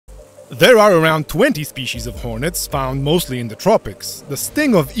There are around 20 species of hornets, found mostly in the tropics. The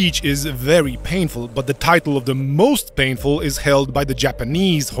sting of each is very painful, but the title of the most painful is held by the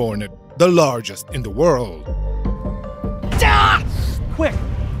Japanese hornet, the largest in the world. Quick!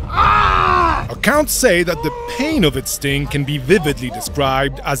 Accounts say that the pain of its sting can be vividly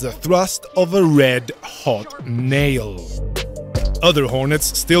described as a thrust of a red, hot nail. Other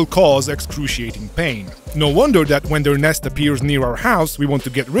hornets still cause excruciating pain. No wonder that when their nest appears near our house, we want to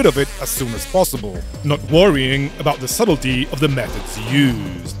get rid of it as soon as possible, not worrying about the subtlety of the methods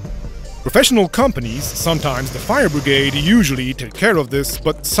used. Professional companies, sometimes the fire brigade, usually take care of this,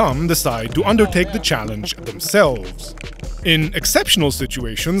 but some decide to undertake the challenge themselves. In exceptional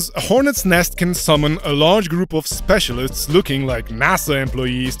situations, a hornet's nest can summon a large group of specialists looking like NASA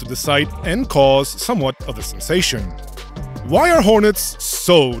employees to the site and cause somewhat of a sensation. Why are hornets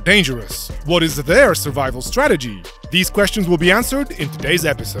so dangerous? What is their survival strategy? These questions will be answered in today's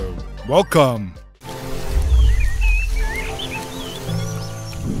episode. Welcome!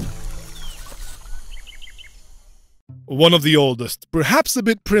 One of the oldest, perhaps a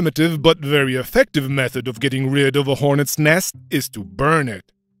bit primitive but very effective method of getting rid of a hornet's nest is to burn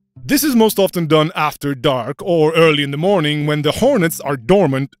it. This is most often done after dark or early in the morning when the hornets are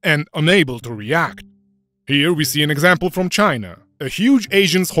dormant and unable to react. Here we see an example from China. A huge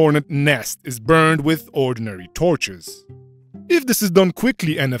Asian hornet nest is burned with ordinary torches. If this is done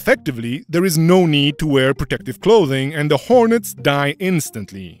quickly and effectively, there is no need to wear protective clothing and the hornets die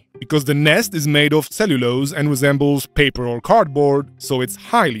instantly, because the nest is made of cellulose and resembles paper or cardboard, so it's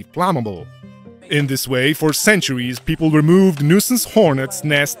highly flammable. In this way, for centuries, people removed nuisance hornets'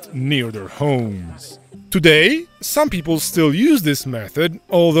 nests near their homes. Today, some people still use this method,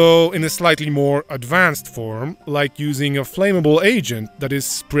 although in a slightly more advanced form, like using a flammable agent that is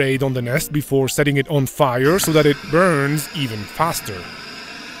sprayed on the nest before setting it on fire so that it burns even faster.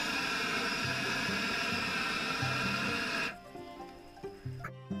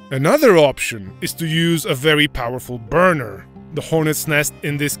 Another option is to use a very powerful burner. The hornet's nest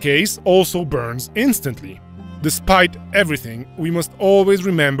in this case also burns instantly. Despite everything, we must always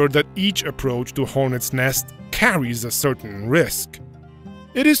remember that each approach to a hornet's nest carries a certain risk.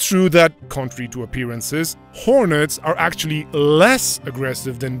 It is true that, contrary to appearances, hornets are actually less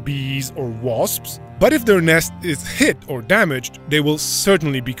aggressive than bees or wasps, but if their nest is hit or damaged, they will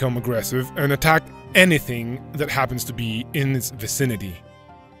certainly become aggressive and attack anything that happens to be in its vicinity.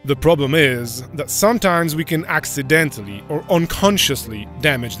 The problem is that sometimes we can accidentally or unconsciously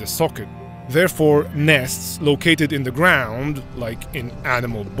damage the socket. Therefore, nests located in the ground, like in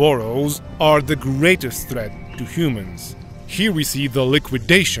animal burrows, are the greatest threat to humans. Here we see the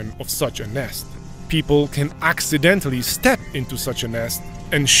liquidation of such a nest. People can accidentally step into such a nest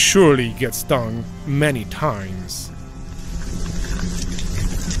and surely get stung many times.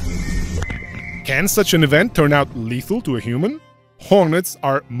 Can such an event turn out lethal to a human? Hornets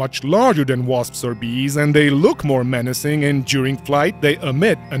are much larger than wasps or bees, and they look more menacing, and during flight they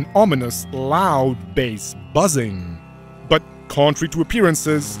emit an ominous, loud bass buzzing. But contrary to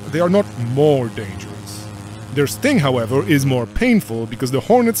appearances, they are not more dangerous. Their sting, however, is more painful because the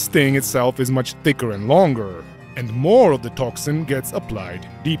hornet's sting itself is much thicker and longer, and more of the toxin gets applied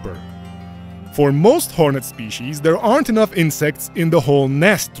deeper. For most hornet species, there aren't enough insects in the whole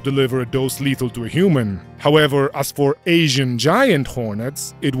nest to deliver a dose lethal to a human. However, as for Asian giant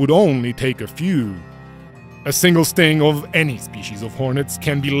hornets, it would only take a few. A single sting of any species of hornets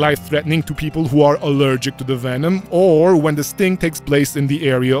can be life-threatening to people who are allergic to the venom, or when the sting takes place in the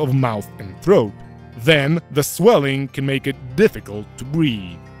area of mouth and throat. Then, the swelling can make it difficult to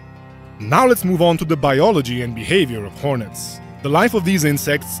breathe. Now let's move on to the biology and behavior of hornets. The life of these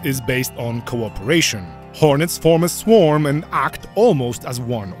insects is based on cooperation. Hornets form a swarm and act almost as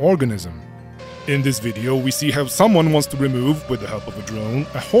one organism. In this video, we see how someone wants to remove, with the help of a drone,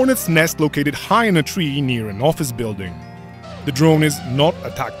 a hornet's nest located high in a tree near an office building. The drone is not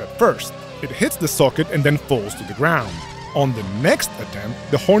attacked at first. It hits the socket and then falls to the ground. On the next attempt,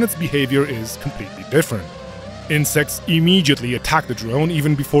 the hornet's behavior is completely different. Insects immediately attack the drone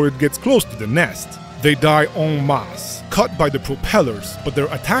even before it gets close to the nest. They die en masse, cut by the propellers, but their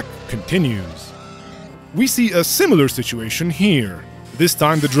attack continues. We see a similar situation here. This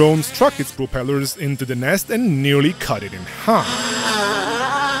time the drone struck its propellers into the nest and nearly cut it in half.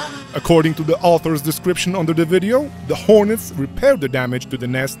 According to the author's description under the video, the hornets repaired the damage to the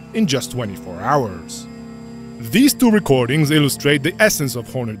nest in just 24 hours. These two recordings illustrate the essence of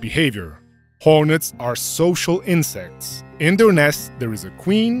hornet behavior. Hornets are social insects. In their nest, there is a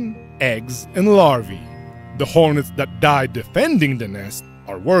queen, eggs, and larvae. The hornets that die defending the nest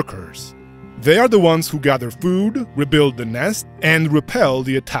are workers. They are the ones who gather food, rebuild the nest, and repel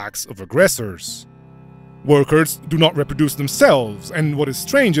the attacks of aggressors. Workers do not reproduce themselves, and what is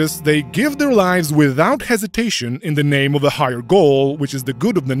strangest, they give their lives without hesitation in the name of a higher goal, which is the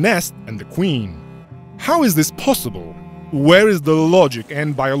good of the nest and the queen. How is this possible? Where is the logic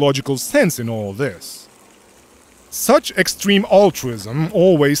and biological sense in all this? Such extreme altruism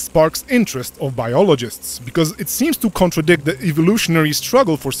always sparks interest of biologists, because it seems to contradict the evolutionary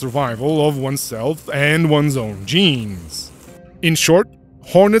struggle for survival of oneself and one's own genes. In short,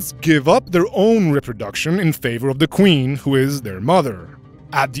 hornets give up their own reproduction in favor of the queen, who is their mother.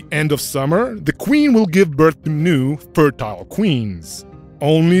 At the end of summer, the queen will give birth to new, fertile queens.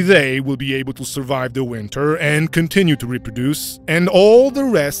 Only they will be able to survive the winter and continue to reproduce, and all the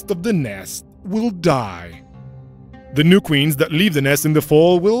rest of the nest will die. The new queens that leave the nest in the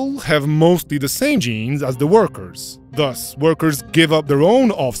fall will have mostly the same genes as the workers. Thus, workers give up their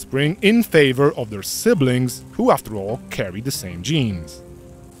own offspring in favor of their siblings, who after all carry the same genes.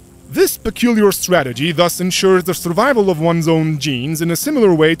 This peculiar strategy thus ensures the survival of one's own genes in a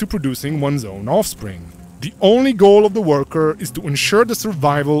similar way to producing one's own offspring. The only goal of the worker is to ensure the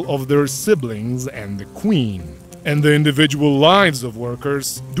survival of their siblings and the queen. And the individual lives of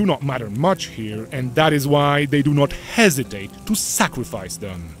workers do not matter much here, and that is why they do not hesitate to sacrifice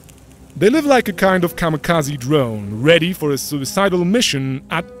them. They live like a kind of kamikaze drone, ready for a suicidal mission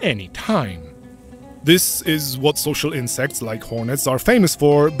at any time. This is what social insects like hornets are famous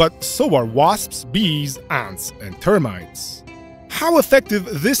for, but so are wasps, bees, ants, and termites. How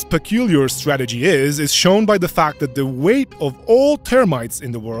effective this peculiar strategy is shown by the fact that the weight of all termites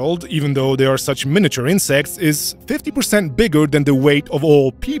in the world, even though they are such miniature insects, is 50% bigger than the weight of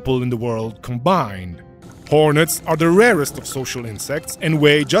all people in the world combined. Hornets are the rarest of social insects and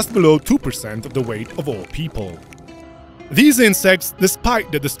weigh just below 2% of the weight of all people. These insects,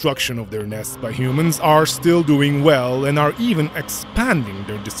 despite the destruction of their nests by humans, are still doing well and are even expanding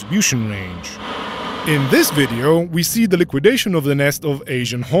their distribution range. In this video, we see the liquidation of the nest of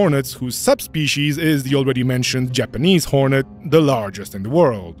Asian hornets, whose subspecies is the already mentioned Japanese hornet, the largest in the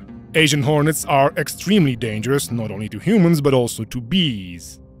world. Asian hornets are extremely dangerous not only to humans but also to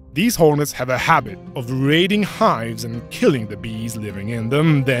bees. These hornets have a habit of raiding hives and killing the bees living in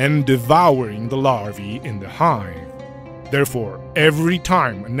them, then devouring the larvae in the hive. Therefore, every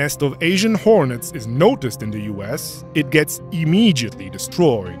time a nest of Asian hornets is noticed in the US, it gets immediately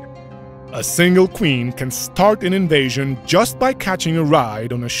destroyed. A single queen can start an invasion just by catching a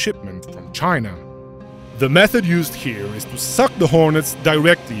ride on a shipment from China. The method used here is to suck the hornets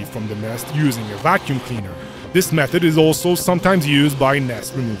directly from the nest using a vacuum cleaner. This method is also sometimes used by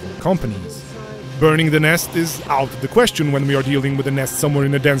nest removal companies. Burning the nest is out of the question when we are dealing with a nest somewhere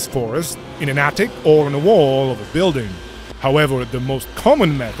in a dense forest, in an attic, or on a wall of a building. However, the most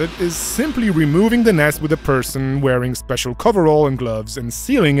common method is simply removing the nest with a person wearing special coverall and gloves and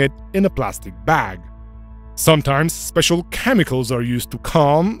sealing it in a plastic bag. Sometimes special chemicals are used to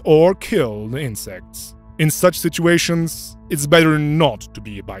calm or kill the insects. In such situations, it's better not to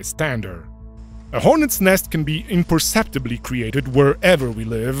be a bystander. A hornet's nest can be imperceptibly created wherever we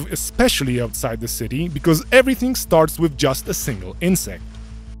live, especially outside the city, because everything starts with just a single insect.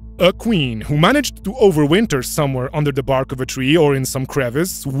 A queen who managed to overwinter somewhere under the bark of a tree or in some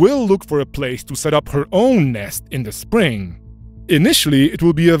crevice will look for a place to set up her own nest in the spring. Initially, it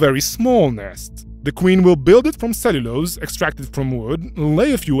will be a very small nest. The queen will build it from cellulose extracted from wood,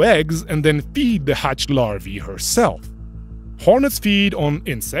 lay a few eggs, and then feed the hatched larvae herself. Hornets feed on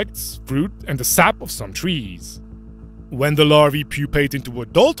insects, fruit, and the sap of some trees. When the larvae pupate into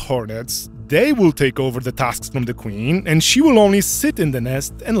adult hornets, they will take over the tasks from the queen, and she will only sit in the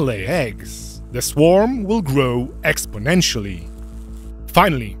nest and lay eggs. The swarm will grow exponentially.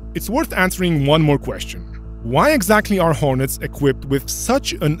 Finally, it's worth answering one more question. Why exactly are hornets equipped with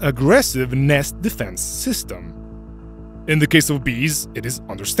such an aggressive nest defense system? In the case of bees, it is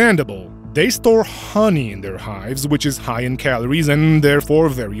understandable. They store honey in their hives, which is high in calories and therefore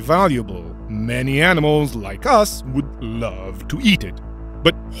very valuable. Many animals, like us, would love to eat it.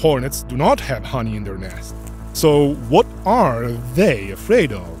 But hornets do not have honey in their nest. So what are they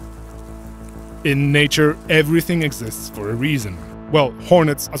afraid of? In nature, everything exists for a reason. Well,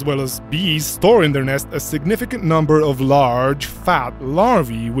 hornets, as well as bees, store in their nest a significant number of large, fat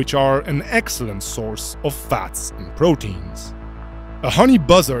larvae, which are an excellent source of fats and proteins. A honey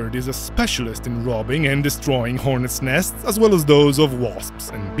buzzard is a specialist in robbing and destroying hornets' nests, as well as those of wasps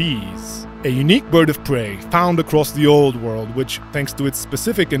and bees. A unique bird of prey found across the Old World, which, thanks to its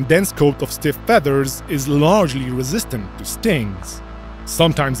specific and dense coat of stiff feathers, is largely resistant to stings.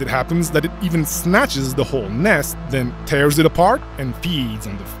 Sometimes it happens that it even snatches the whole nest, then tears it apart and feeds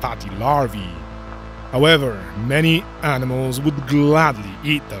on the fatty larvae. However, many animals would gladly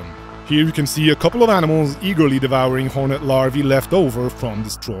eat them. Here you can see a couple of animals eagerly devouring hornet larvae left over from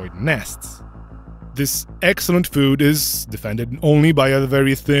destroyed nests. This excellent food is defended only by a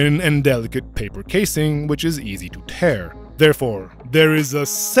very thin and delicate paper casing, which is easy to tear. Therefore, there is a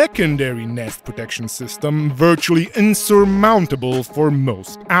secondary nest protection system virtually insurmountable for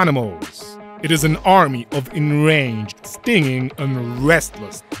most animals. It is an army of enraged, stinging, and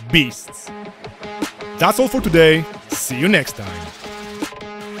restless beasts. That's all for today. See you next time.